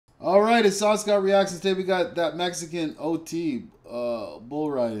Alright, it's Sauce Got Reactions today. We got that Mexican OT bull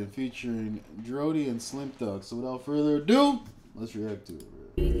riding featuring DRODi and Slim Thug. So without further ado, let's react to it.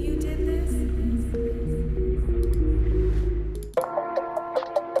 You did this?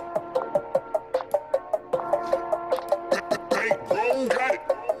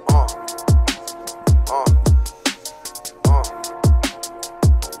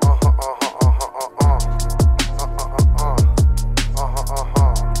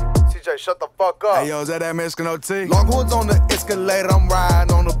 Shut the fuck up. Hey, yo, is that Mexican OT? Longhorns on the escalator, I'm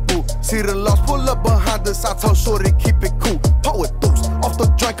riding on the boot. See the lost, pull up behind us. I told Shorty, keep it cool. Poet deuce, off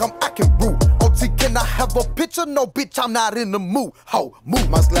the drink, I'm acting rude. OT, can I have a picture? No, bitch, I'm not in the mood. Ho, move.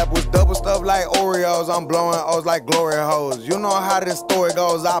 My slap was double stuffed like Oreos. I'm blowing O's like glory hoes. You know how this story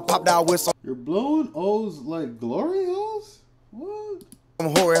goes. I popped out with some. You're blowing O's like glory hoes? What?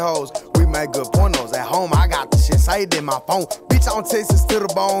 Hoary hoes, we make good pornos at home. I got the shit saved in my phone. Bitch, on Texas to the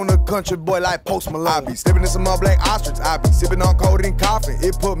bone, a country boy like Post Malone. I be slipping in some more black ostrich. I be sipping on codeine coffee.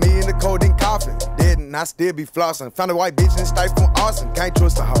 It put me in the codeine coffin. Didn't I still be flossing? Found a white bitch in state from Austin. Can't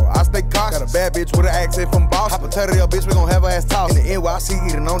trust a hoe. I stay cautious. Got a bad bitch with an accent from Boston. Hypothetical bitch, we gon' have her ass tossed. In the NYC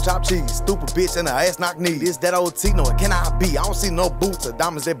eating on chopped cheese. Stupid bitch and her ass knock knee. This that OT, no, it cannot be. I don't see no boots or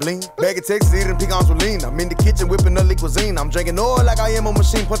diamonds that bling. Bag of Texas eating pecans with lean. I'm in the kitchen whipping up cuisine. I'm drinking oil like I am a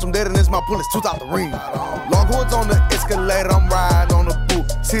machine. Punch them dead and it's my bullets, tooth out the ring. Longhorns on the escalator, I'm riding on the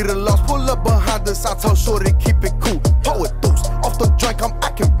boot. See the lost, pull up behind us. I told Shorty, keep it cool. Poet deuce, off the drink, I'm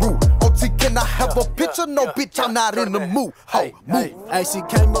acting rude. OT, can I have a picture? No, bitch, I'm not in the mood. Ho, move. Hey, she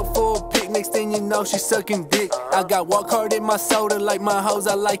came up for a pic, next thing you know, she sucking dick. I got walk hard in my soda, like my hoes,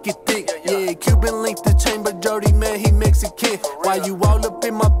 I like it thick. Yeah, Cuban link the chamber, dirty man, he Mexican. Why you all up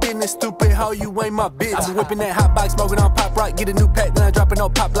in my business, stupid hoe, you ain't my bitch. I been whipping that hot box, smoking on pop rock, get a new pack, then I drop it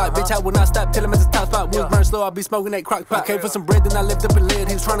on pop block. Bitch, I will not stop till I'm at the top spot. Wheels burn slow, I be smoking that crock pot. Came for some bread, then I lift up a lid.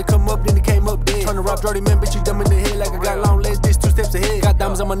 He was trying to come up, then he came up dead. Trying to rob dirty man, bitch, you dumb in the head, like I got long legs, bitch, 2 steps ahead. Got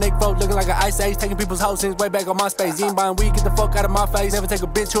diamonds on my neck, folk, looking like an ice age. Taking people's hoes since way back on my space. You ain't buying weed, get the fuck out of my face. Never take a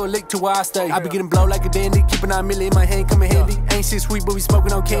bitch or a lick to where I stay. I be getting blow like a dandy, keeping 9 milli in my hand, coming handy. Ain't shit sweet, but we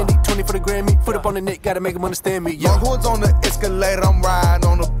smoking on candy. 20 for the Grammy, foot up on the neck, gotta make them understand me. Yeah. Longhorns on the escalator, I'm riding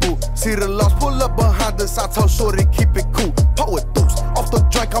on the boot. See the lost, pull up behind us. I told Shorty, keep it cool. Poet deuce, off the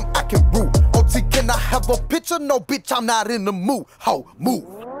drink, I'm acting rude. OT, can I have a picture? No, bitch, I'm not in the mood. Ho, move.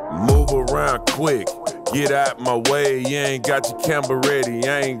 Move around quick, get out my way. You ain't got your camera ready,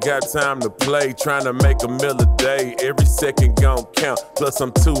 I ain't got time to play. Trying to make a meal a day, every second gon' count. Plus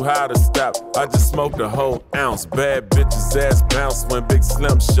I'm too high to stop, I just smoked a whole ounce. Bad bitches ass bounce when Big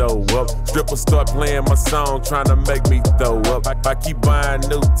Slim show up. Strippers start playing my song, trying to make me throw up. I keep buying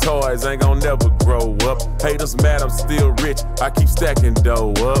new toys, ain't gon' never grow up. Haters mad, I'm still rich, I keep stacking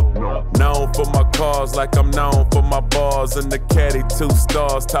dough up. Known for my cars like I'm known for my bars. And the caddy 2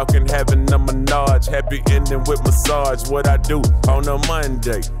 stars, talking having a menage. Happy ending with massage, what I do on a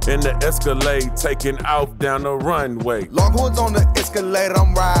Monday. In the Escalade, taking off down the runway. Longhorns on the escalator,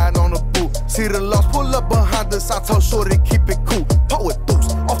 I'm riding on the boot. See the lost, pull up behind us. I told Shorty, keep it cool. Poet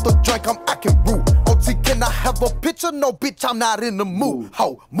deuce, off the drink, I'm acting rude. OT, can I have a picture? No, bitch, I'm not in the mood.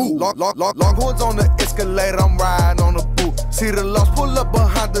 Ho, move. Longhorns on the escalator, I'm riding on the boot. See the lost, pull up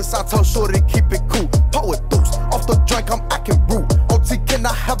behind us. I told Shorty, keep it cool. Poet deuce, off the drink, I'm acting rude. OT, can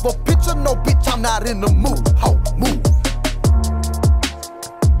I have a picture? No, bitch, I'm not in the mood.